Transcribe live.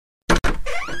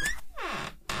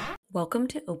Welcome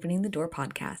to Opening the Door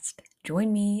podcast.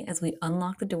 Join me as we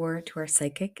unlock the door to our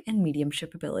psychic and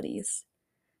mediumship abilities.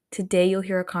 Today, you'll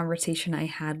hear a conversation I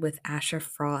had with Asha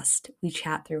Frost. We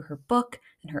chat through her book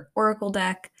and her oracle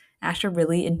deck. Asha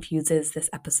really infuses this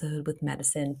episode with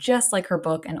medicine, just like her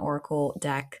book and oracle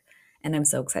deck, and I'm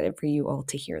so excited for you all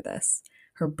to hear this.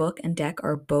 Her book and deck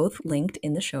are both linked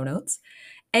in the show notes.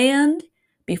 And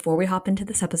before we hop into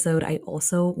this episode, I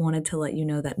also wanted to let you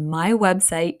know that my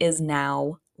website is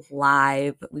now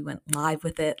live. We went live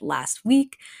with it last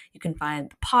week. You can find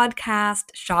the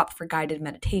podcast, shop for guided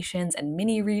meditations and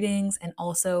mini readings, and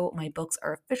also my books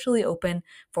are officially open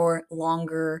for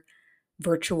longer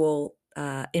virtual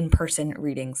in-person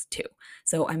readings too.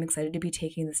 So I'm excited to be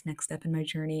taking this next step in my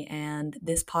journey, and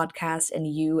this podcast and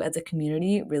you as a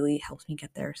community really helps me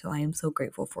get there. So I am so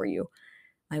grateful for you.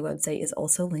 My website is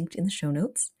also linked in the show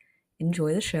notes.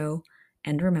 Enjoy the show,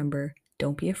 and remember,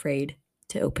 don't be afraid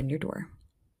to open your door.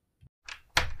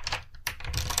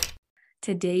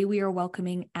 Today, we are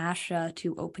welcoming Asha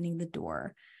to Opening the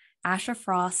Door. Asha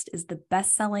Frost is the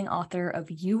best-selling author of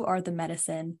You Are the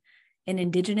Medicine, an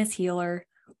Indigenous healer,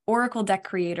 oracle deck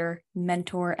creator,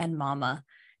 mentor, and mama.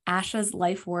 Asha's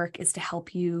life work is to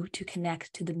help you to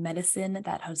connect to the medicine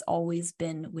that has always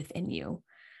been within you.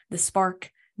 The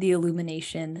spark, the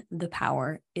illumination, the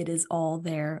power, it is all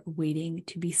there waiting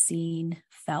to be seen,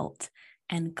 felt,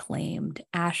 and claimed.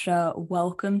 Asha,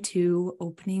 welcome to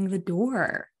Opening the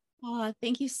Door. Oh,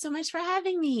 thank you so much for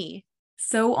having me.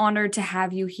 So honored to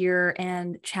have you here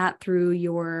and chat through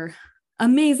your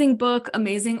amazing book,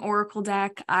 amazing oracle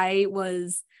deck. I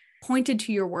was pointed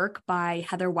to your work by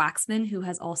Heather Waxman, who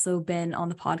has also been on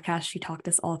the podcast. She talked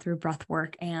us all through breath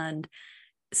work, and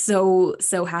so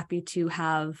happy to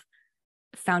have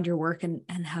found your work and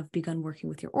have begun working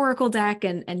with your oracle deck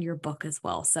and your book as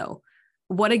well. So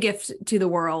what a gift to the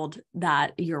world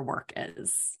that your work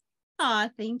is. Oh,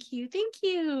 thank you. Thank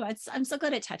you. I'm so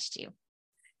glad it touched you.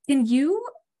 Can you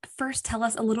first tell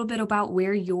us a little bit about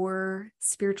where your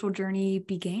spiritual journey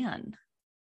began?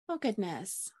 Oh,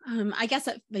 goodness. I guess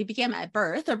they began at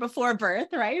birth or before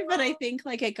birth, right? But I think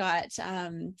like it got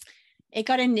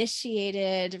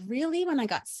initiated really when I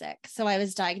got sick. So I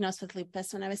was diagnosed with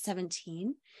lupus when I was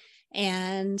 17.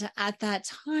 And at that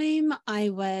time, I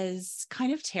was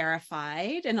kind of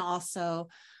terrified, and also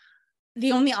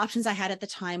the only options I had at the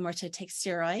time were to take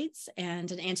steroids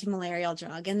and an anti-malarial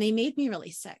drug, and they made me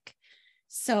really sick.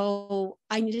 So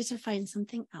I needed to find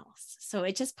something else. So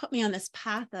it just put me on this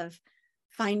path of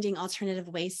finding alternative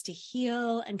ways to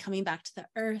heal and coming back to the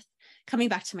earth, coming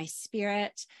back to my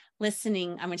spirit,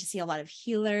 listening. I went to see a lot of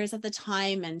healers at the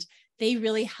time, and they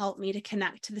really helped me to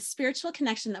connect to the spiritual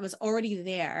connection that was already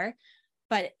there,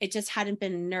 but it just hadn't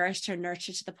been nourished or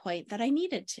nurtured to the point that I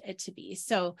needed it to be.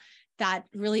 So that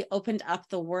really opened up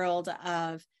the world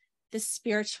of the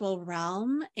spiritual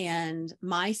realm and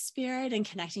my spirit and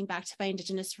connecting back to my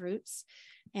Indigenous roots.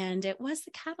 And it was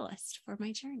the catalyst for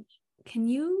my journey. Can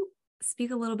you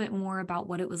speak a little bit more about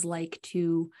what it was like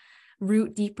to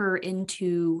root deeper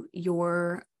into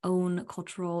your own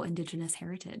cultural Indigenous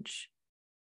heritage?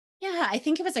 Yeah, I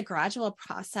think it was a gradual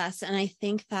process. And I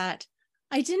think that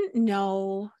I didn't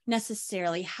know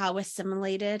necessarily how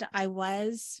assimilated I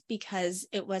was, because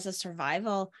it was a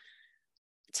survival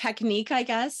technique, I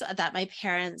guess, that my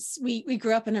parents, we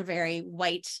grew up in a very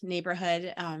white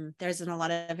neighborhood. There's a lot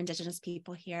of Indigenous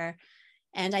people here.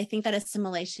 And I think that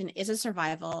assimilation is a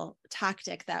survival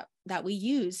tactic that we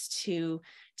use to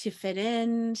fit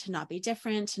in, to not be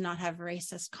different, to not have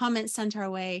racist comments sent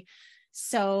our way.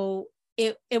 So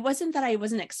it wasn't that I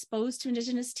wasn't exposed to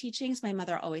Indigenous teachings. My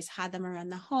mother always had them around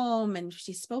the home and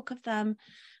she spoke of them,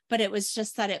 but it was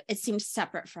just that it seemed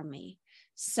separate from me.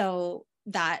 So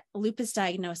that lupus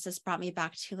diagnosis brought me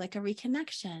back to like a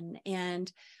reconnection,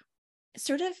 and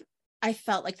sort of I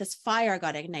felt like this fire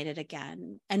got ignited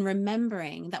again, and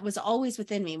remembering that was always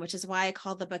within me, which is why I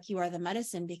called the book You Are the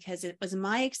Medicine, because it was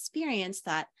my experience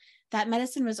that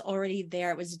medicine was already there.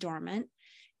 It was dormant.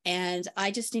 And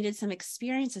I just needed some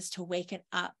experiences to wake it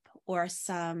up, or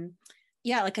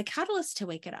like a catalyst to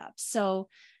wake it up. So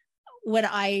what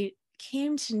I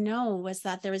came to know was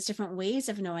that there was different ways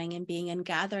of knowing and being and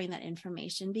gathering that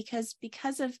information,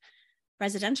 because of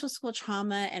residential school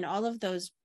trauma and all of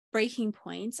those breaking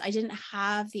points, I didn't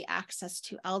have the access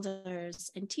to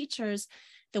elders and teachers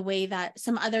the way that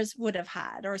some others would have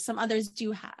had, or some others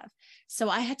do have. So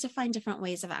I had to find different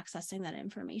ways of accessing that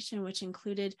information, which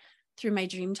included through my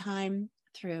dream time,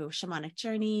 through shamanic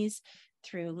journeys,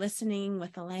 through listening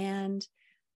with the land.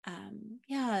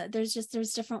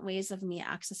 There's different ways of me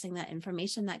accessing that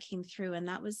information that came through. And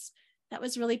that was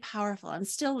really powerful. I'm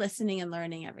still listening and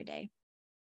learning every day.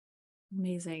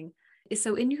 Amazing.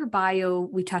 So in your bio,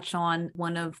 we touched on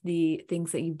one of the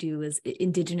things that you do is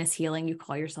Indigenous healing. You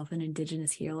call yourself an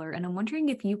Indigenous healer. And I'm wondering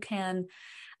if you can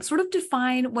sort of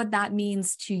define what that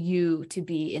means to you to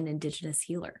be an Indigenous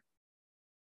healer.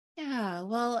 Yeah,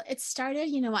 well, it started,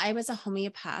 I was a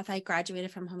homeopath. I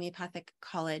graduated from homeopathic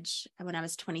college when I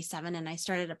was 27 and I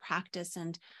started a practice,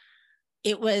 and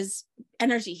it was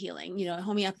energy healing,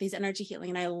 homeopathy is energy healing.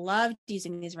 And I loved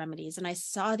using these remedies, and I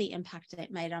saw the impact it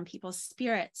made on people's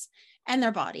spirits and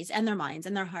their bodies and their minds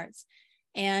and their hearts.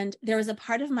 And there was a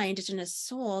part of my Indigenous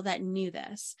soul that knew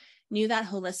this, knew that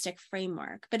holistic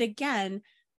framework. But again,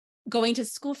 going to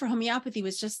school for homeopathy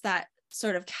was just that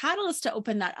sort of catalyst to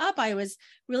open that up. I was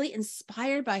really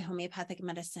inspired by homeopathic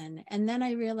medicine. And then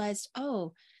I realized,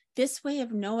 oh, this way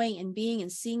of knowing and being and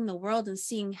seeing the world and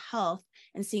seeing health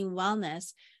and seeing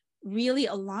wellness really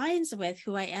aligns with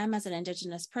who I am as an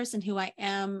Indigenous person, who I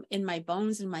am in my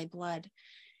bones and my blood.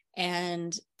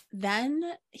 And then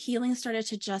healing started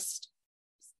to just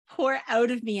pour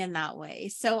out of me in that way.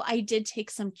 So I did take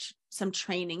some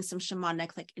training, some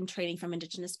shamanic in training from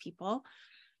Indigenous people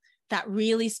that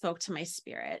really spoke to my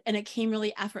spirit, and it came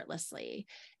really effortlessly.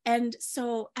 And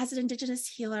so as an Indigenous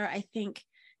healer, I think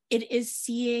it is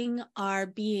seeing our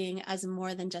being as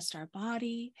more than just our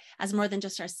body, as more than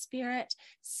just our spirit,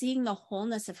 seeing the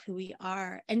wholeness of who we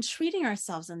are and treating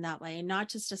ourselves in that way, not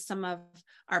just as some of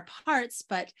our parts,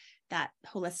 but that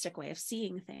holistic way of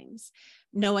seeing things,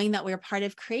 knowing that we're part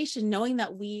of creation, knowing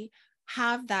that we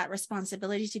have that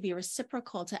responsibility to be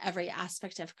reciprocal to every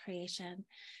aspect of creation.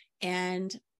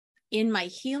 And in my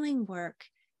healing work,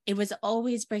 it was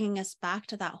always bringing us back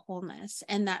to that wholeness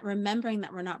and that remembering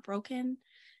that we're not broken,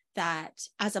 that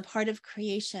as a part of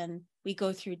creation, we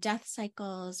go through death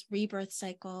cycles, rebirth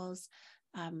cycles,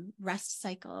 rest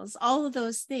cycles, all of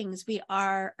those things. We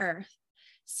are earth.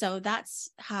 So that's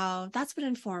what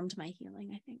informed my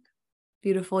healing, I think.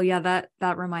 Beautiful. Yeah,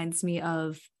 that reminds me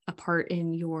of a part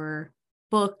in your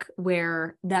book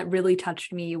where that really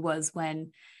touched me was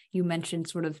when you mentioned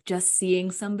sort of just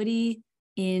seeing somebody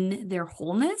in their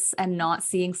wholeness and not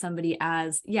seeing somebody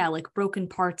as, like broken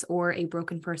parts or a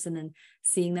broken person, and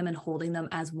seeing them and holding them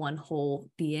as one whole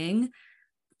being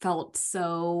felt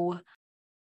so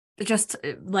just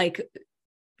like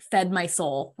fed my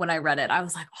soul when I read it. I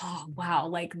was like, oh, wow,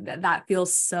 like that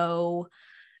feels so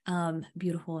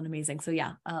beautiful and amazing. So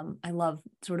yeah, I love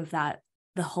sort of that,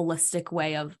 the holistic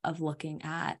way of looking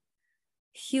at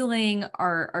healing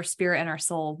our spirit and our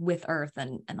soul with earth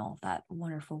and all of that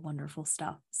wonderful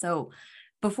stuff. So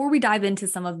before we dive into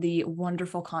some of the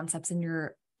wonderful concepts in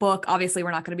your book, obviously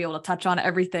we're not going to be able to touch on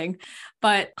everything,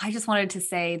 but I just wanted to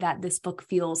say that this book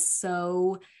feels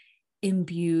so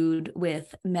imbued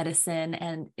with medicine,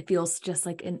 and it feels just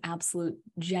like an absolute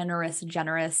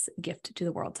generous gift to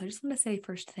the world. So I just want to say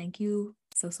first, thank you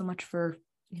so much for,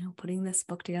 putting this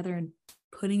book together and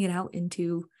putting it out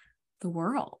into the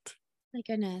world. My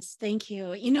goodness, thank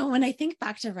you. When I think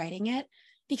back to writing it,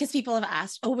 because people have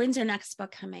asked, oh, when's your next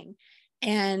book coming?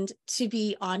 And to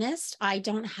be honest, I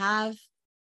don't have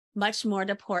much more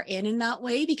to pour in that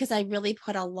way, because I really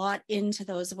put a lot into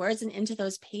those words and into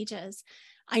those pages.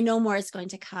 I know more is going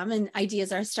to come and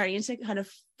ideas are starting to kind of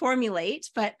formulate,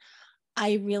 but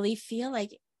I really feel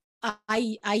like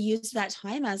I use that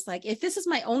time as like, if this is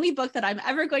my only book that I'm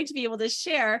ever going to be able to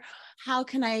share, how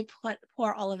can I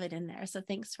pour all of it in there? So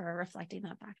thanks for reflecting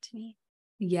that back to me.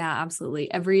 Yeah,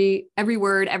 absolutely. Every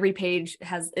word, every page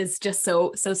is just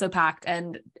so packed.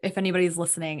 And if anybody's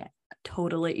listening,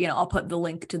 totally, I'll put the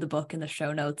link to the book in the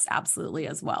show notes absolutely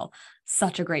as well.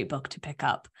 Such a great book to pick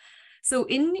up. So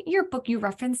in your book, you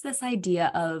reference this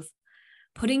idea of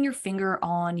putting your finger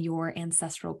on your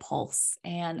ancestral pulse.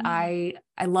 And I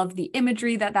love the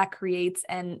imagery that creates.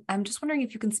 And I'm just wondering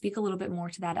if you can speak a little bit more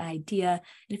to that idea.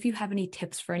 And if you have any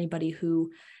tips for anybody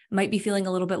who might be feeling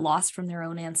a little bit lost from their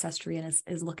own ancestry and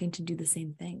is looking to do the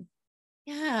same thing.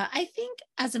 Yeah, I think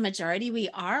as a majority, we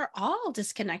are all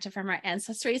disconnected from our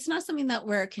ancestry. It's not something that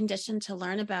we're conditioned to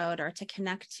learn about or to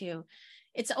connect to.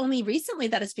 It's only recently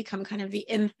that it's become kind of the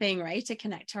in thing, right, to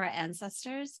connect to our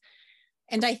ancestors.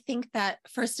 And I think that,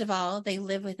 first of all, they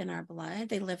live within our blood.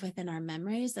 They live within our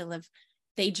memories.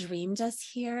 They dreamed us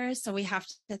here. So we have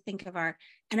to think of our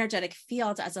energetic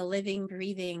field as a living,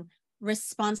 breathing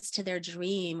response to their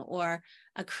dream or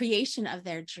a creation of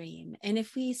their dream. And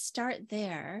if we start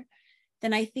there,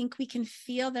 then I think we can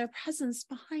feel their presence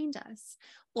behind us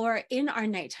or in our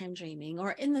nighttime dreaming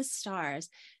or in the stars,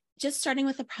 just starting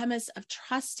with the premise of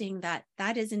trusting that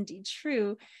that is indeed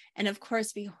true. And of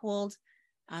course, we hold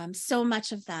so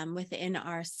much of them within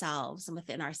ourselves and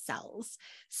within our cells.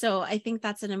 So I think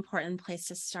that's an important place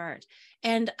to start.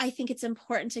 And I think it's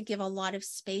important to give a lot of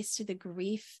space to the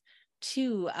grief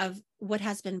too of what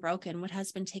has been broken, what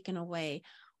has been taken away,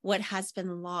 what has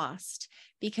been lost.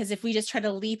 Because if we just try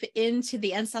to leap into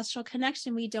the ancestral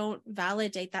connection, we don't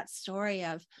validate that story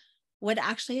of what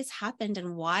actually has happened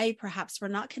and why perhaps we're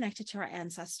not connected to our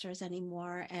ancestors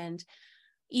anymore. And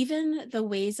even the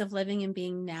ways of living and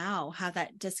being now, how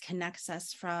that disconnects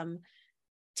us from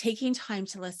taking time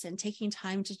to listen, taking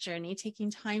time to journey, taking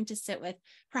time to sit with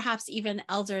perhaps even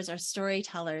elders or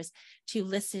storytellers, to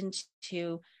listen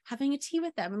to, having a tea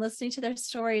with them and listening to their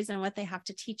stories and what they have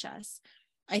to teach us.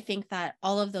 I think that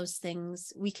all of those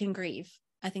things we can grieve.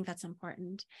 I think that's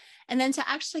important. And then to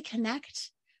actually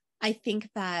connect, I think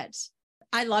that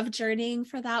I love journeying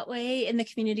for that way in the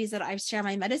communities that I share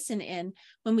my medicine in.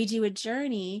 When we do a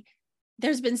journey,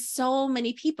 there's been so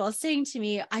many people saying to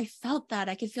me, I felt that.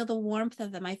 I could feel the warmth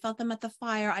of them. I felt them at the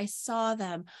fire. I saw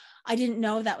them. I didn't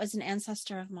know that was an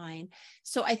ancestor of mine.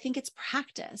 So I think it's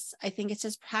practice. I think it's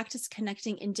just practice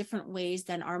connecting in different ways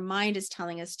than our mind is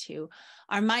telling us to.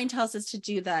 Our mind tells us to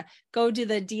go do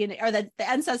the DNA or the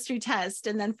ancestry test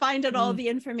and then find out all the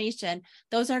information.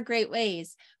 Those are great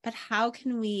ways. But how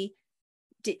can we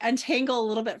untangle a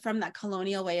little bit from that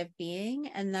colonial way of being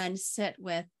and then sit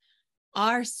with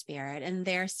our spirit and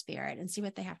their spirit and see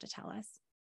what they have to tell us?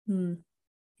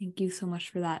 Thank you so much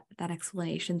for that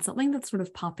explanation. Something that's sort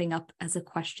of popping up as a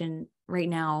question right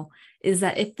now is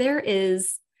that if there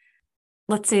is,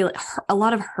 let's say, a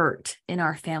lot of hurt in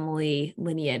our family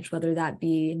lineage, whether that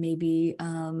be maybe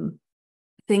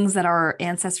things that our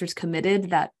ancestors committed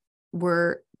that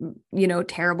were,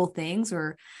 terrible things,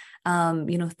 or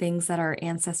things that our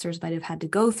ancestors might have had to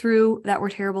go through that were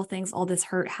terrible things, all this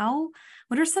hurt.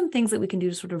 What are some things that we can do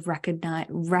to sort of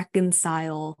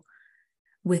reconcile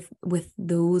with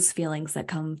those feelings that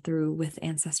come through with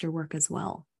ancestor work as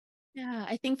well? Yeah,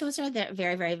 I think those are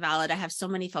very, very valid. I have so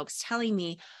many folks telling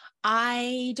me,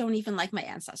 I don't even like my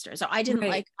ancestors, or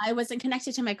Right. I wasn't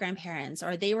connected to my grandparents,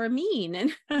 or they were mean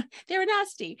and they were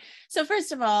nasty. So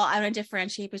first of all, I want to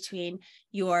differentiate between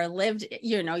your lived,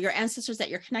 your ancestors that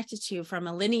you're connected to from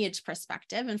a lineage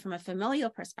perspective and from a familial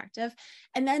perspective,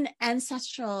 and then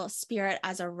ancestral spirit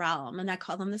as a realm. And I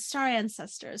call them the star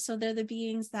ancestors. So they're the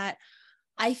beings that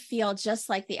I feel just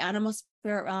like the animal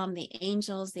spirit realm, the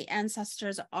angels, the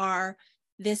ancestors are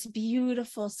this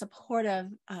beautiful, supportive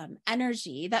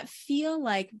energy that feel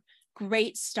like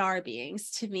great star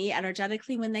beings to me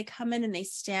energetically when they come in and they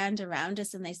stand around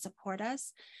us and they support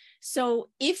us. So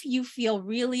if you feel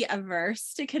really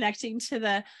averse to connecting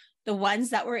to the ones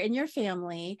that were in your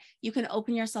family, you can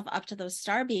open yourself up to those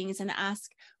star beings and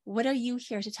ask, what are you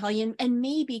here to tell you? And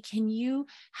maybe can you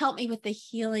help me with the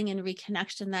healing and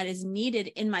reconnection that is needed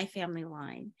in my family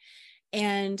line?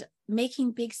 And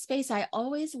making big space. I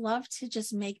always love to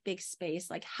just make big space.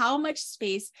 Like, how much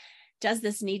space does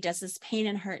this need? Does this pain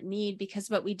and hurt need? Because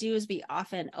what we do is we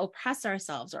often oppress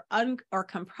ourselves or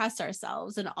compress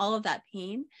ourselves and all of that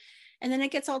pain. And then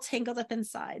it gets all tangled up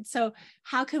inside. So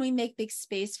how can we make big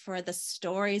space for the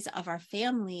stories of our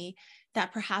family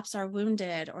that perhaps are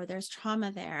wounded or there's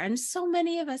trauma there? And so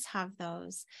many of us have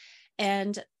those.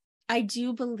 And I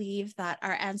do believe that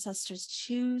our ancestors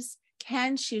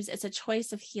can choose. It's a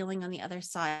choice of healing on the other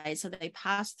side. So they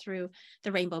pass through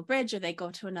the rainbow bridge or they go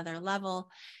to another level.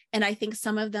 And I think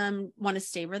some of them want to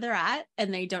stay where they're at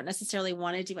and they don't necessarily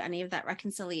want to do any of that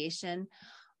reconciliation.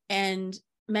 And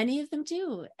many of them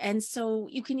do. And so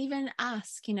you can even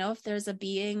ask, if there's a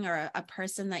being or a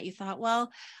person that you thought,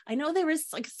 well, I know there was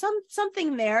like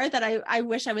something there that I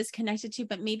wish I was connected to,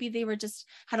 but maybe they were just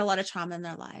had a lot of trauma in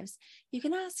their lives. You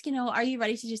can ask, are you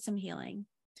ready to do some healing?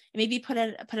 Maybe put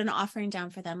an offering down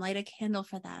for them, light a candle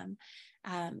for them,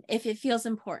 if it feels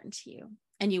important to you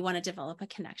and you want to develop a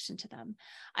connection to them.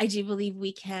 I do believe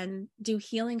we can do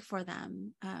healing for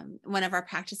them. One of our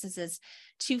practices is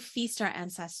to feast our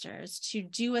ancestors, to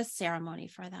do a ceremony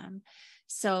for them.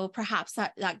 So perhaps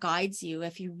that guides you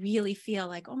if you really feel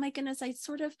like, oh my goodness, I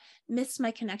sort of missed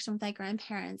my connection with my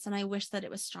grandparents and I wish that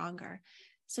it was stronger.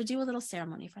 So do a little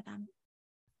ceremony for them.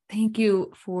 Thank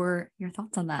you for your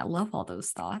thoughts on that. Love all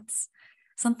those thoughts.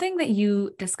 Something that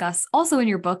you discuss also in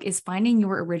your book is finding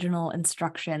your original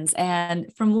instructions. And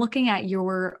from looking at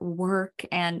your work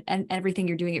and everything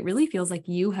you're doing, it really feels like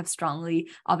you have strongly,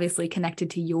 obviously,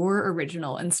 connected to your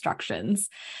original instructions.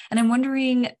 And I'm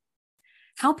wondering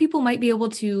how people might be able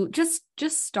to just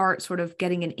start sort of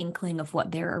getting an inkling of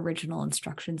what their original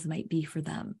instructions might be for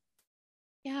them.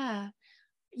 Yeah.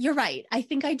 You're right. I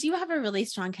think I do have a really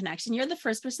strong connection. You're the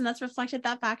first person that's reflected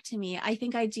that back to me. I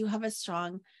think I do have a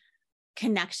strong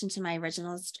connection to my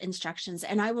original instructions.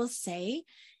 And I will say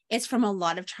it's from a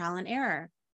lot of trial and error.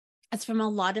 It's from a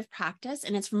lot of practice,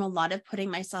 and it's from a lot of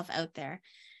putting myself out there.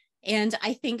 And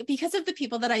I think because of the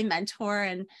people that I mentor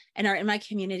and are in my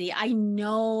community, I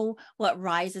know what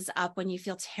rises up when you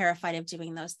feel terrified of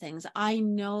doing those things. I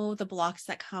know the blocks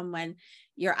that come when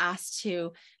you're asked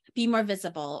to be more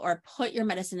visible or put your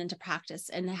medicine into practice,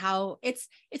 and how it's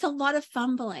a lot of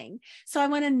fumbling. So I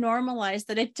want to normalize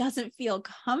that it doesn't feel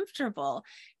comfortable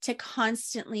to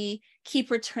constantly keep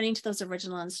returning to those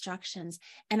original instructions.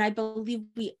 And I believe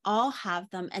we all have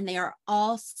them, and they are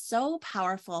all so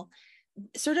powerful,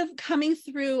 sort of coming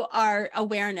through our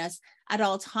awareness at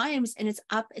all times. And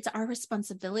it's our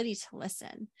responsibility to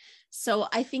listen. So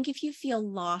I think if you feel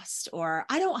lost, or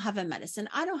I don't have a medicine,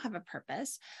 I don't have a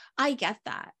purpose, I get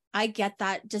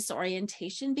that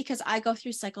disorientation, because I go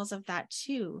through cycles of that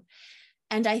too.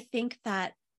 And I think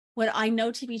that what I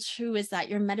know to be true is that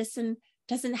your medicine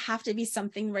doesn't have to be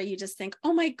something where you just think,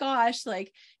 oh my gosh,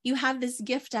 like you have this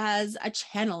gift as a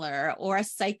channeler or a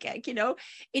psychic,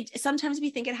 sometimes we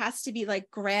think it has to be like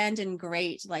grand and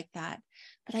great like that.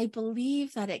 But I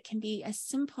believe that it can be as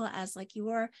simple as like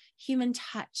your human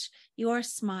touch, your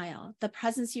smile, the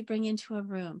presence you bring into a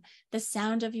room, the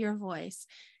sound of your voice.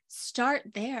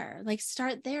 Start there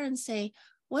and say,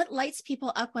 what lights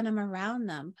people up when I'm around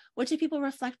them? What do people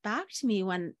reflect back to me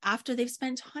after they've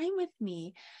spent time with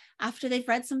me, after they've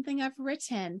read something I've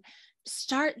written?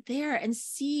 Start there and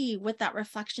see what that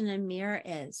reflection and mirror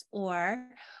is. Or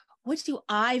what do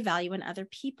I value in other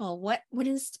people? What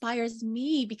inspires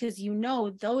me? Because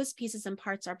those pieces and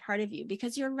parts are part of you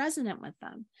because you're resonant with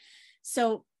them.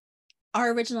 So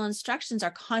our original instructions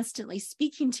are constantly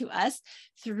speaking to us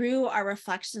through our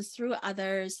reflections, through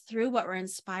others, through what we're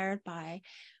inspired by.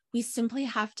 We simply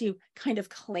have to kind of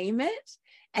claim it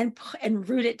and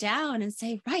root it down and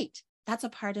say, right, that's a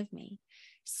part of me.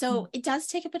 So it does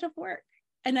take a bit of work.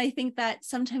 And I think that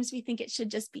sometimes we think it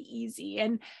should just be easy,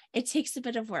 and it takes a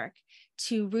bit of work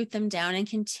to root them down and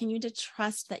continue to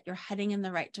trust that you're heading in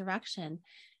the right direction.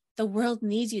 The world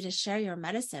needs you to share your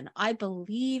medicine. I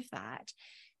believe that.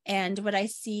 And what I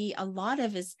see a lot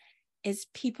of is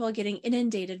people getting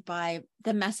inundated by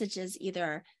the messages,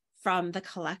 either from the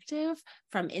collective,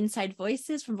 from inside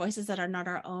voices, from voices that are not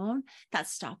our own, that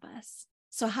stop us.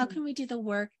 So how can we do the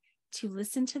work to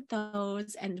listen to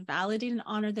those and validate and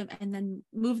honor them, and then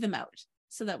move them out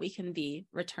so that we can be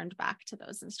returned back to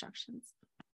those instructions?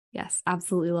 Yes,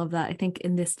 absolutely love that. I think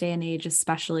in this day and age,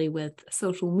 especially with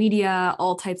social media,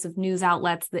 all types of news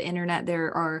outlets, the internet,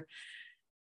 there are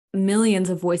millions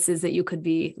of voices that you could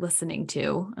be listening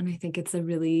to. And I think it's a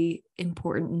really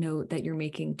important note that you're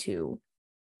making to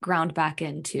ground back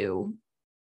into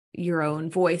your own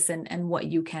voice and what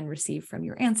you can receive from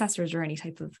your ancestors or any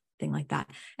type of thing like that.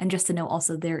 And just to know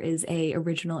also, there is a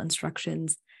original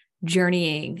instructions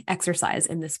journeying exercise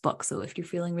in this book. So if you're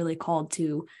feeling really called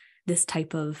to this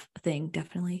type of thing,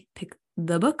 definitely pick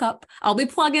the book up. I'll be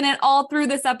plugging it all through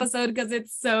this episode because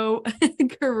it's so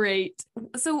great.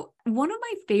 So one of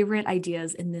my favorite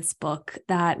ideas in this book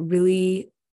that really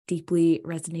deeply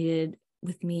resonated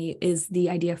with me is the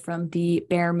idea from the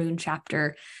Bare Moon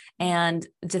chapter. And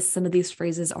just some of these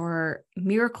phrases are: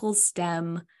 miracles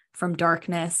stem from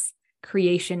darkness,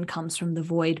 creation comes from the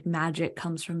void, magic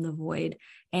comes from the void.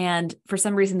 And for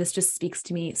some reason, this just speaks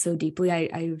to me so deeply.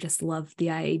 I just love the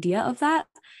idea of that.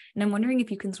 And I'm wondering if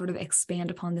you can sort of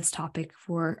expand upon this topic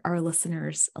for our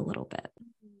listeners a little bit.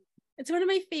 It's one of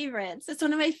my favorites. It's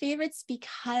one of my favorites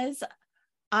because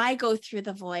I go through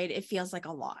the void. It feels like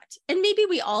a lot. And maybe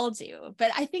we all do,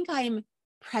 but I think I'm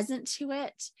present to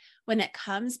it when it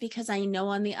comes, because I know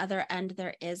on the other end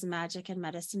there is magic and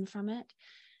medicine from it.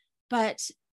 But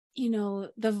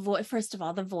the void, first of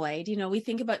all, the void, we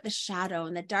think about the shadow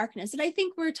and the darkness. And I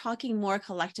think we're talking more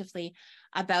collectively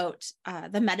about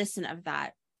the medicine of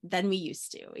that than we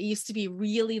used to. It used to be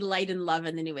really light and love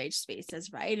in the new age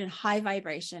spaces, right? And high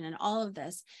vibration and all of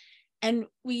this. And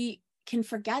we can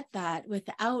forget that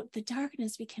without the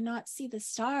darkness, we cannot see the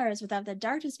stars. Without the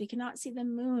darkness, we cannot see the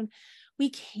moon. We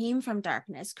came from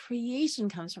darkness. Creation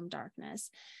comes from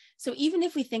darkness. So even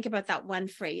if we think about that one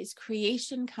phrase,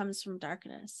 creation comes from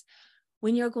darkness,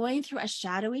 when you're going through a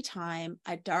shadowy time,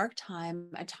 a dark time,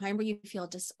 a time where you feel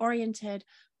disoriented,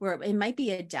 where it might be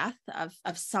a death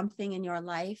of something in your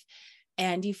life,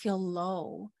 and you feel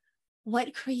low,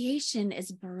 what creation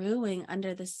is brewing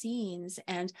under the scenes?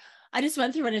 And I just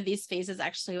went through one of these phases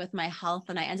actually with my health,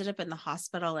 and I ended up in the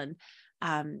hospital, and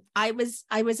I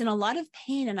was in a lot of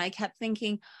pain, and I kept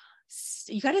thinking,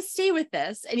 you got to stay with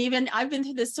this. And even I've been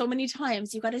through this so many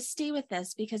times, you got to stay with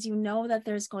this, because you know that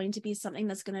there's going to be something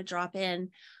that's going to drop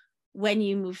in when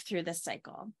you move through this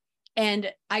cycle.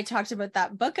 And I talked about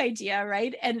that book idea,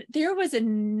 right? And there was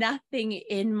nothing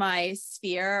in my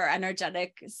sphere or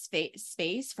energetic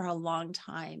space for a long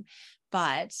time.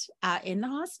 But in the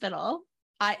hospital,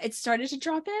 it started to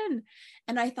drop in.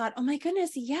 And I thought, oh my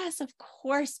goodness, yes, of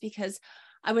course, because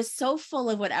I was so full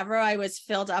of whatever I was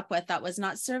filled up with that was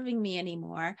not serving me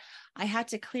anymore. I had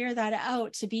to clear that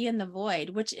out to be in the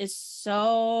void, which is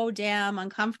so damn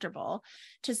uncomfortable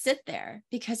to sit there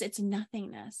because it's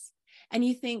nothingness. And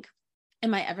you think,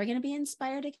 am I ever going to be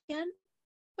inspired again?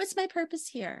 What's my purpose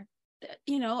here?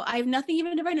 I have nothing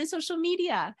even to write on social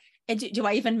media. And do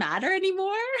I even matter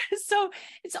anymore? So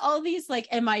it's all these like,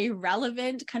 am I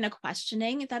relevant kind of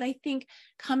questioning that I think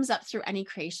comes up through any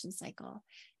creation cycle.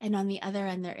 And on the other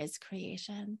end, there is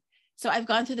creation. So I've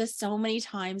gone through this so many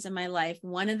times in my life,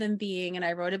 one of them being, and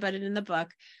I wrote about it in the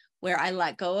book, where I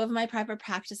let go of my private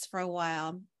practice for a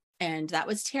while. And that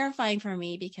was terrifying for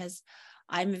me because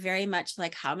I'm very much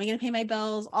like, how am I going to pay my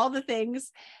bills? All the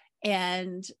things.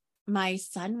 And my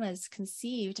son was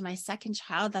conceived, my second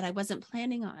child that I wasn't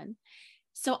planning on.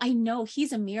 So I know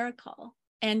he's a miracle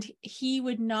and he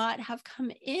would not have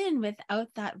come in without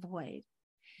that void.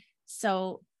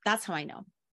 So that's how I know.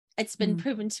 It's been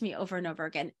proven to me over and over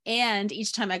again. And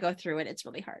each time I go through it, it's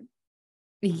really hard.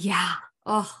 Yeah.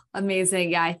 Oh,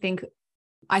 amazing. Yeah. I think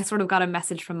I sort of got a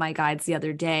message from my guides the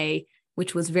other day,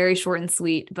 which was very short and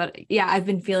sweet. But yeah, I've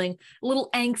been feeling a little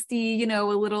angsty, a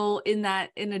little in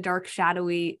a dark,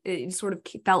 shadowy, it sort of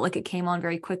felt like it came on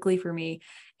very quickly for me.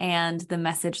 And the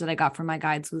message that I got from my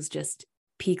guides was just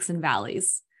peaks and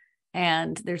valleys.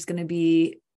 And there's going to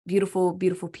be beautiful,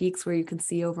 beautiful peaks where you can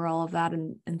see over all of that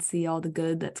and see all the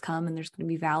good that's come. And there's going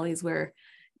to be valleys where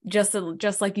just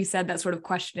like you said, that sort of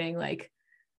questioning, like,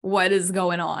 what is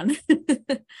going on?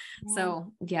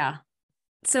 So, yeah.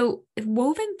 So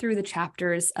woven through the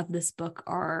chapters of this book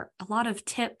are a lot of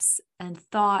tips and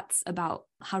thoughts about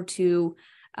how to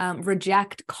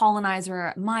reject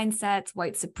colonizer mindsets,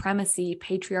 white supremacy,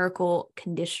 patriarchal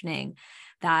conditioning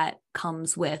that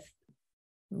comes with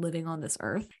living on this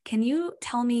earth. Can you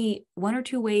tell me one or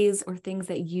two ways or things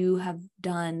that you have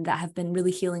done that have been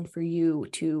really healing for you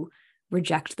to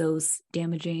reject those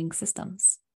damaging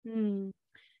systems?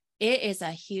 It is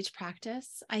a huge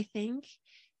practice, I think.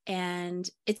 And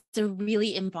it's a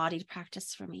really embodied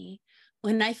practice for me.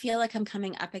 When I feel like I'm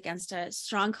coming up against a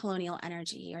strong colonial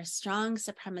energy or strong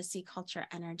supremacy culture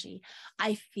energy,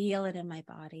 I feel it in my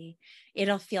body.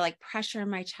 It'll feel like pressure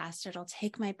in my chest. It'll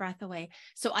take my breath away.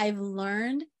 So I've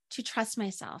learned to trust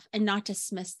myself and not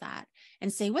dismiss that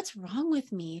and say, what's wrong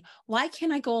with me? Why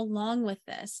can't I go along with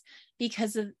this?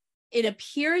 Because it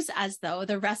appears as though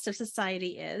the rest of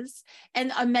society is,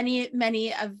 and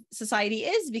many of society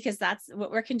is, because that's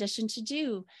what we're conditioned to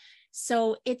do.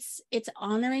 So it's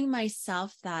honoring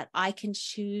myself that I can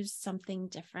choose something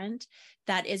different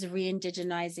that is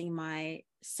re-indigenizing my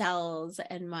cells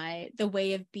and the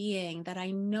way of being that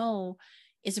I know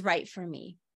is right for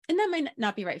me. And that might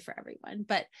not be right for everyone,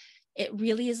 but it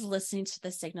really is listening to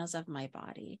the signals of my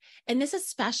body. And this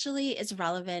especially is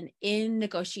relevant in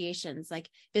negotiations, like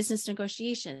business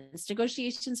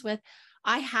negotiations with,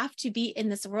 I have to be in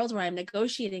this world where I'm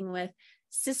negotiating with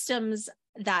systems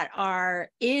that are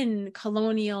in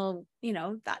colonial,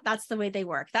 that's the way they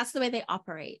work. That's the way they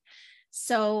operate.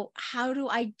 So how do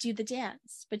I do the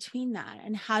dance between that?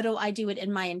 And how do I do it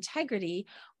in my integrity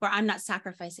where I'm not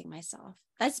sacrificing myself?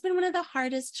 That's been one of the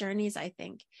hardest journeys, I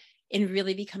think, in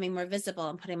really becoming more visible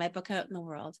and putting my book out in the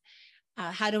world.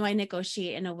 How do I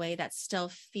negotiate in a way that still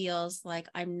feels like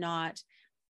I'm not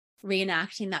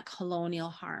reenacting that colonial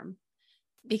harm?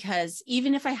 Because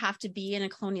even if I have to be in a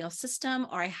colonial system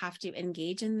or I have to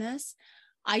engage in this,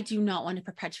 I do not want to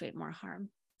perpetuate more harm.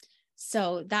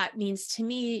 So that means to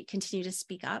me, continue to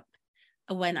speak up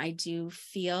when I do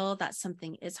feel that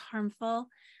something is harmful,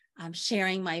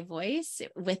 sharing my voice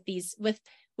with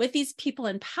these people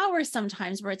in power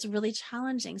sometimes where it's really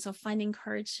challenging. So finding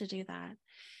courage to do that.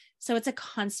 So it's a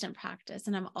constant practice,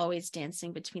 and I'm always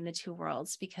dancing between the two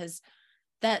worlds, because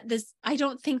I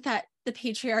don't think that the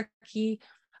patriarchy,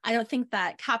 I don't think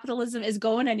that capitalism is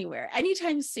going anywhere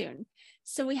anytime soon.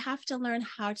 So we have to learn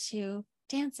how to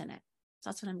dance in it. So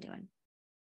that's what I'm doing.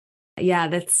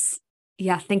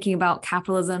 Yeah, thinking about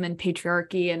capitalism and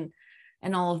patriarchy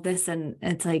and all of this, and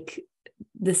it's like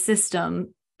the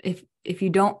system, if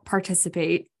you don't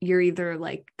participate, you're either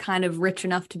like kind of rich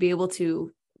enough to be able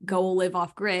to go live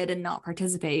off grid and not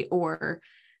participate, or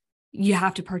you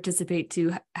have to participate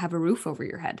to have a roof over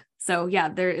your head. So yeah,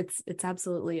 it's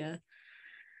absolutely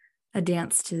a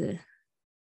dance to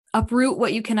uproot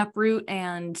what you can uproot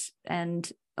and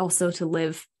also to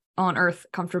live on earth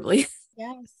comfortably.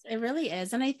 Yes, it really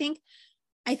is. And I think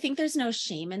there's no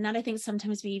shame in that. I think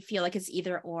sometimes we feel like it's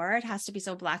either or. It has to be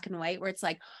so black and white where it's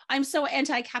like, I'm so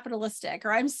anti-capitalistic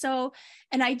or I'm so,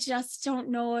 and I just don't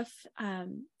know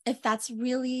if that's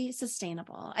really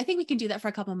sustainable. I think we can do that for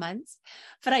a couple of months,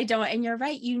 but I don't. And you're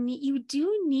right. You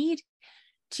do need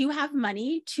to have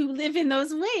money to live in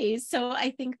those ways. So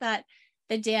I think that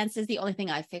the dance is the only thing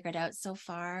I've figured out so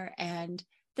far. And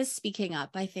the speaking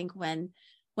up, I think when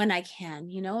I can,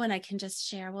 and I can just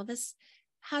share, well,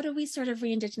 how do we sort of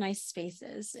re-indigenize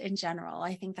spaces in general?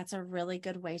 I think that's a really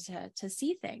good way to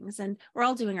see things. And we're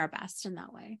all doing our best in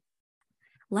that way.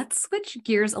 Let's switch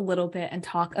gears a little bit and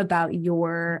talk about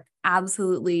your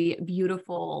absolutely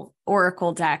beautiful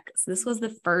Oracle deck. So this was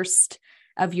the first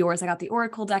of yours. I got the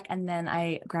Oracle deck and then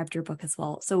I grabbed your book as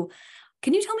well. So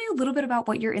can you tell me a little bit about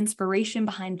what your inspiration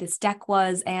behind this deck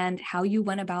was and how you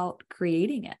went about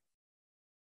creating it?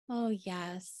 Oh,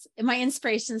 yes. My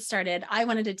inspiration started, I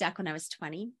wanted a deck when I was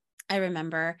 20. I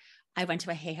remember I went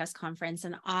to a Hay House conference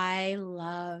and I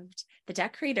loved the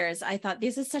deck readers. I thought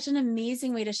this is such an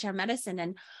amazing way to share medicine.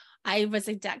 And I was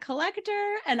a deck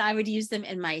collector and I would use them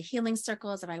in my healing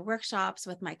circles and my workshops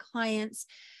with my clients.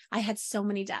 I had so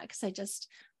many decks.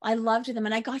 I loved them.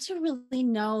 And I got to really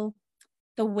know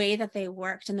the way that they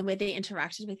worked and the way they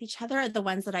interacted with each other, the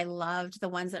ones that I loved, the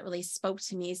ones that really spoke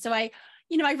to me. So I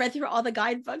read through all the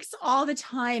guidebooks all the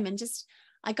time and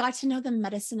I got to know the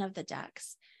medicine of the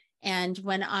decks. And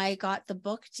when I got the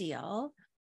book deal,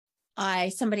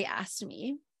 somebody asked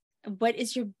me, what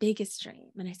is your biggest dream?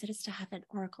 And I said, it's to have an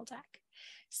Oracle deck.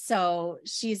 So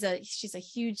she's a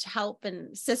huge help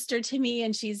and sister to me.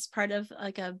 And she's part of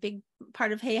like a big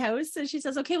part of Hay House. And she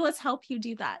says, okay, well, let's help you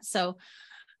do that. So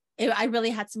I really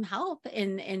had some help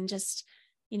in just,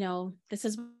 this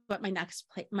is what my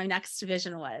next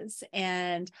vision was.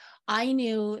 And I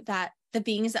knew that the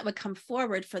beings that would come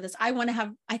forward for this, I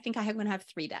think I'm going to have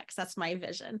 3 decks. That's my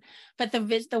vision. But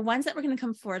the ones that were going to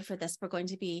come forward for this were going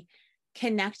to be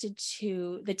connected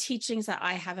to the teachings that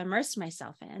I have immersed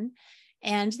myself in.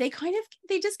 And they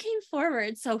just came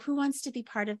forward. So who wants to be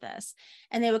part of this?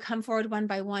 And they would come forward one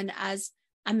by one as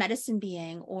a medicine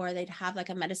being, or they'd have like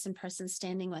a medicine person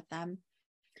standing with them,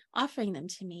 offering them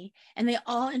to me. And they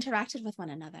all interacted with one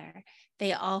another.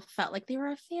 They all felt like they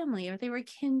were a family or they were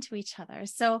kin to each other.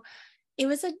 So it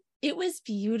was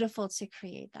beautiful to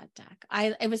create that deck.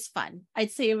 It was fun.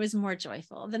 I'd say it was more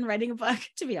joyful than writing a book,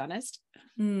 to be honest.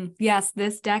 Yes,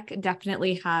 this deck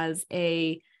definitely has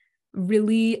a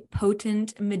really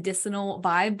potent medicinal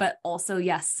vibe, but also,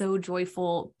 yes, so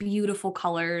joyful, beautiful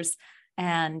colors.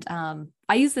 And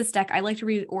I use this deck. I like to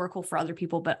read Oracle for other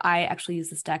people, but I actually use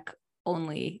this deck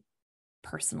only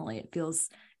personally. It feels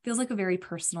like a very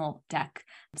personal deck.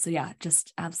 So yeah,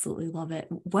 just absolutely love it.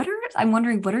 I'm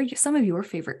wondering, what are some of your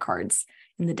favorite cards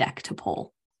in the deck to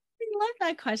pull? I love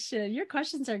that question. Your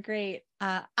questions are great.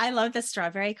 I love the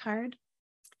strawberry card.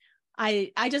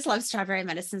 I just love strawberry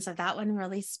medicine. So that one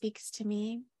really speaks to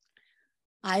me.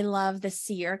 I love the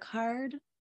seer card.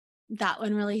 That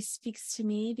one really speaks to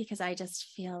me because I just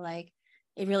feel like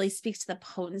it really speaks to the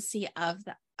potency of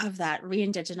that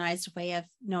re-indigenized way of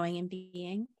knowing and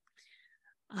being.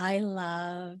 I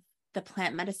love the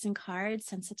plant medicine card,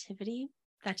 sensitivity.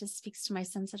 That just speaks to my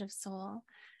sensitive soul.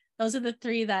 Those are the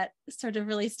 3 that sort of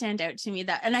really stand out to me.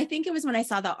 And I think it was when I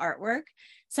saw the artwork,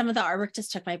 some of the artwork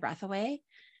just took my breath away.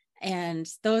 And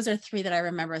those are 3 that I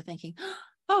remember thinking,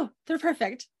 oh, they're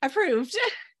perfect. Approved.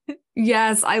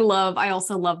 Yes, I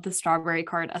also love the strawberry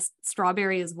card. A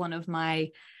strawberry is one of my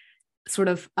sort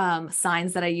of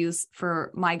signs that I use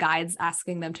for my guides,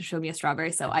 asking them to show me a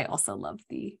strawberry. So I also love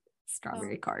the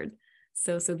strawberry card.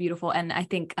 So beautiful. And I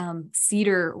think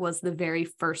cedar was the very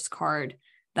first card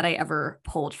that I ever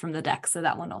pulled from the deck. So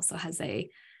that one also has a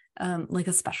like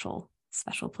a special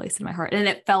place in my heart. And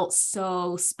it felt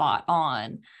so spot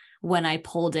on when I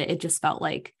pulled it. It just felt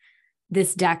like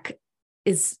this deck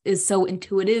is so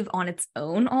intuitive on its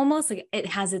own, almost like it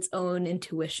has its own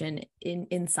intuition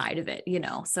inside of it,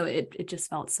 so it just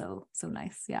felt so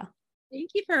nice. Yeah.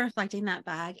 Thank you for reflecting that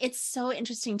back. It's so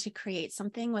interesting to create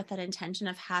something with that intention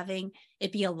of having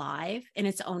it be alive in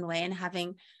its own way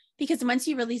and because once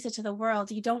you release it to the world,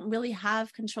 you don't really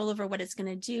have control over what it's going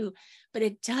to do, but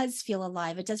it does feel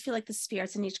alive. It does feel like the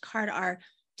spirits in each card are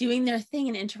doing their thing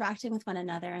and interacting with one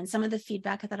another. And some of the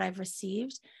feedback that I've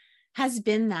received has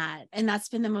been that. And that's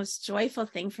been the most joyful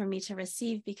thing for me to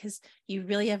receive because you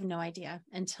really have no idea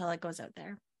until it goes out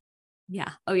there.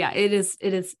 Yeah. Oh yeah. It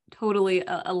is totally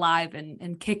alive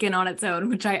and kicking on its own,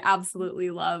 which I absolutely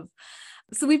love.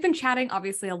 So we've been chatting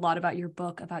obviously a lot about your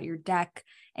book, about your deck,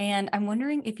 and I'm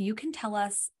wondering if you can tell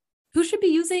us Who should be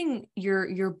using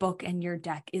your book and your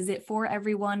deck? Is it for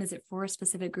everyone? Is it for a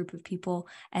specific group of people?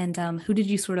 And who did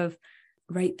you sort of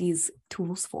write these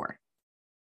tools for?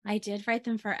 I did write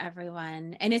them for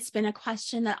everyone. And it's been a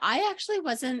question that I actually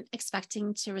wasn't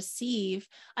expecting to receive.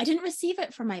 I didn't receive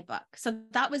it for my book. So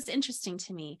that was interesting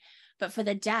to me. But for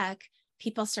the deck,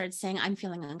 people started saying, I'm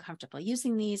feeling uncomfortable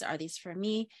using these. Are these for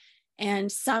me?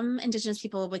 And some Indigenous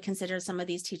people would consider some of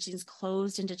these teachings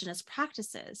closed Indigenous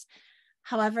practices.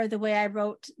 However, the way I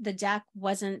wrote the deck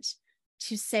wasn't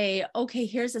to say, okay,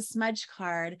 here's a smudge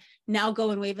card. Now go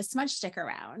and wave a smudge stick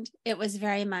around. It was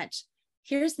very much,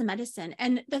 here's the medicine.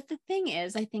 And the thing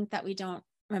is, I think that we don't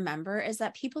remember is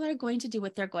that people are going to do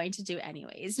what they're going to do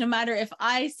anyways. No matter if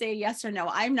I say yes or no,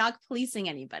 I'm not policing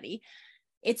anybody.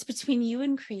 It's between you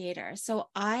and creator. So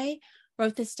I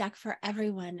wrote this deck for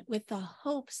everyone with the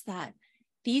hopes that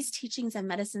these teachings and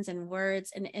medicines and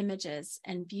words and images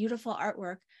and beautiful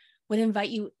artwork would invite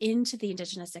you into the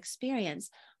Indigenous experience,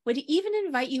 would even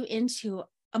invite you into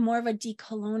a more of a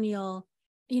decolonial,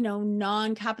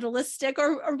 non-capitalistic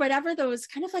or whatever, those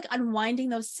kind of like unwinding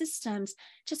those systems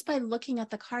just by looking at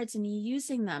the cards and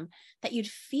using them, that you'd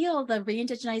feel the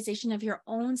re-indigenization of your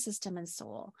own system and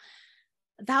soul.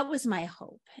 That was my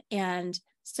hope. And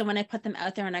so when I put them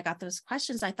out there and I got those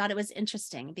questions, I thought it was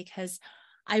interesting because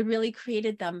I really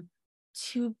created them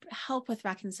to help with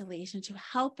reconciliation, to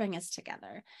help bring us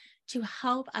together, to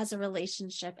help as a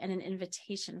relationship and an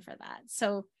invitation for that.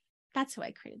 So that's who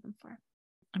I created them for.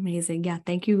 Amazing. Yeah.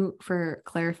 Thank you for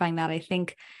clarifying that. I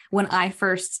think when I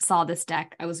first saw this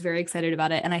deck, I was very excited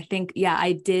about it. And I think, yeah,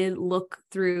 I did look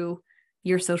through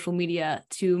your social media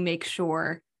to make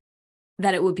sure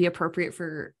that it would be appropriate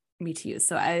for me to use.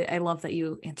 So I love that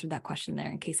you answered that question there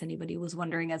in case anybody was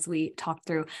wondering as we talked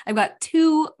through. I've got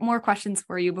 2 more questions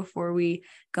for you before we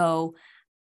go.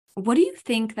 What do you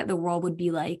think that the world would be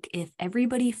like if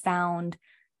everybody found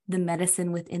the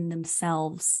medicine within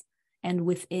themselves and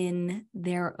within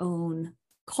their own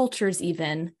cultures,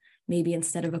 even maybe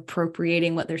instead of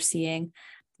appropriating what they're seeing?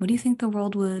 What do you think the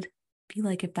world would be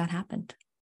like if that happened?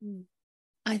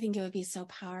 I think it would be so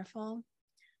powerful.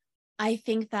 I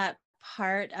think that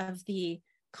part of the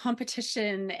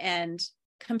competition and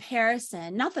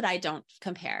comparison, not that I don't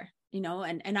compare,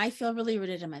 and I feel really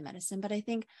rooted in my medicine, but I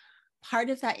think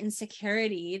part of that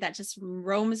insecurity that just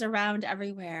roams around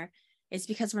everywhere is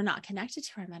because we're not connected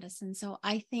to our medicine. So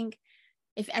I think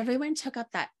if everyone took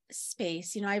up that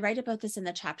space, I write about this in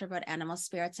the chapter about animal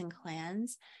spirits and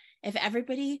clans. If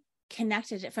everybody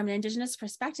connected it from an Indigenous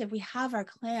perspective, we have our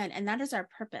clan and that is our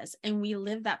purpose. And we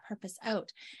live that purpose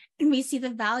out. And we see the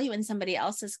value in somebody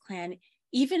else's clan,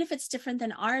 even if it's different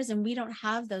than ours and we don't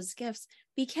have those gifts.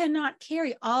 We cannot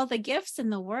carry all the gifts in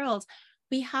the world.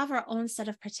 We have our own set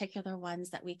of particular ones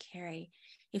that we carry.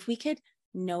 If we could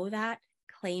know that,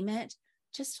 claim it,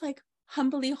 just like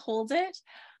humbly hold it,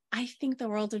 I think the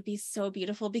world would be so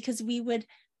beautiful because we would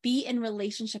be in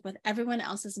relationship with everyone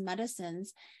else's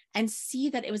medicines and see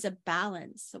that it was a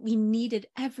balance, that we needed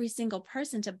every single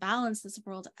person to balance this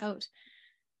world out.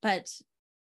 But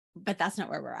that's not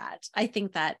where we're at. I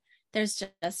think that there's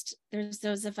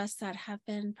those of us that have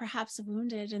been perhaps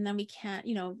wounded and then we can't,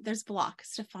 there's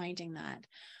blocks to finding that.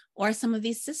 Or some of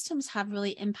these systems have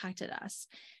really impacted us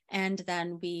and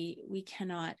then we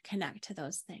cannot connect to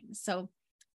those things. So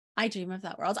I dream of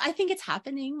that world. I think it's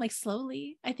happening like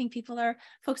slowly. I think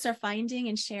folks are finding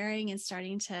and sharing and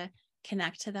starting to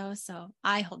connect to those. So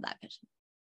I hold that vision.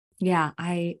 Yeah,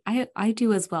 I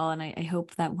do as well. And I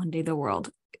hope that one day the world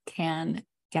can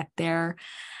get there.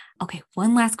 Okay,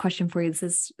 one last question for you.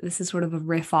 This is sort of a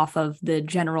riff off of the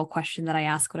general question that I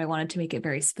asked, but I wanted to make it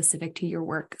very specific to your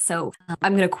work. So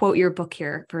I'm going to quote your book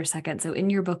here for a second. So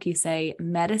in your book, you say,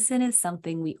 medicine is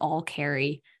something we all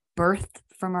carry, birthed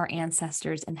from our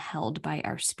ancestors and held by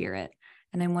our spirit.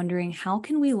 And I'm wondering, how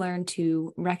can we learn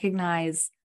to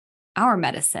recognize our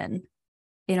medicine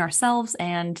in ourselves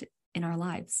and in our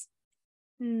lives?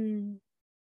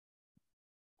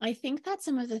 I think that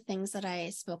some of the things that I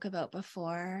spoke about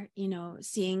before,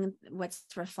 seeing what's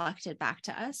reflected back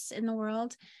to us in the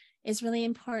world is really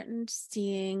important.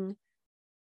 I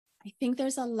think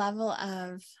there's a level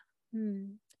of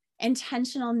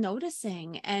intentional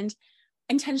noticing and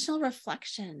intentional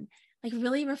reflection, like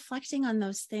really reflecting on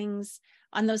those things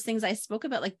I spoke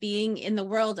about, like being in the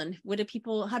world and how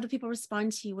do people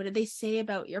respond to you? What do they say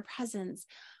about your presence?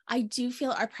 I do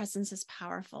feel our presence is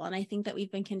powerful. And I think that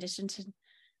we've been conditioned to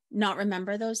not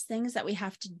remember those things, that we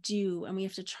have to do and we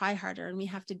have to try harder and we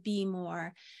have to be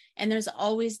more. And there's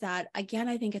always that, again,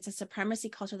 I think it's a supremacy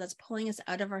culture that's pulling us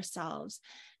out of ourselves,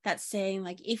 that's saying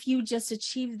like, if you just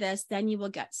achieve this, then you will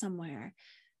get somewhere,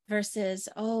 versus,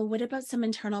 oh, what about some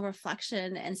internal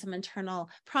reflection and some internal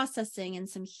processing and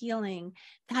some healing?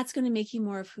 That's going to make you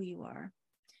more of who you are.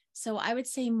 So I would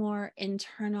say more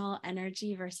internal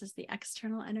energy versus the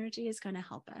external energy is going to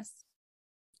help us.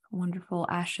 Wonderful.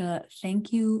 Asha,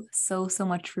 thank you so, so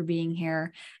much for being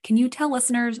here. Can you tell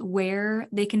listeners where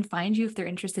they can find you if they're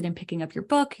interested in picking up your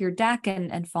book, your deck,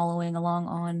 and following along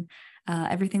on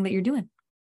everything that you're doing?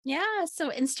 Yeah,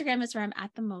 so Instagram is where I'm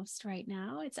at the most right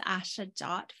now. It's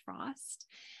asha.frost.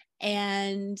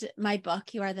 And my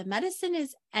book, You Are the Medicine,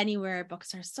 is anywhere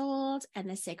books are sold, and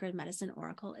the Sacred Medicine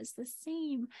Oracle is the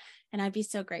same. And I'd be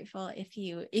so grateful if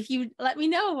you let me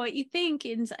know what you think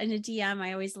in a DM.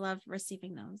 I always love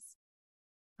receiving those.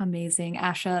 Amazing.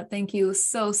 Asha, thank you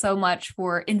so, so much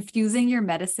for infusing your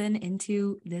medicine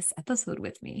into this episode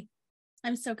with me.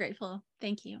 I'm so grateful.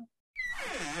 Thank you.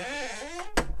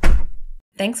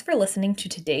 Thanks for listening to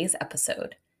today's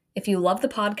episode. If you love the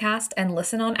podcast and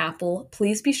listen on Apple,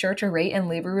 please be sure to rate and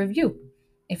leave a review.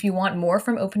 If you want more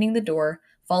from Opening the Door,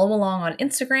 follow along on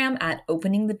Instagram at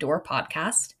Opening the Door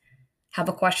Podcast. Have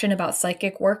a question about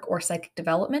psychic work or psychic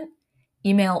development?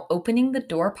 Email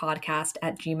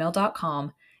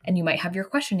openingthedoorpodcast@gmail.com, and you might have your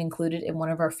question included in one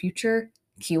of our future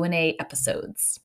Q&A episodes.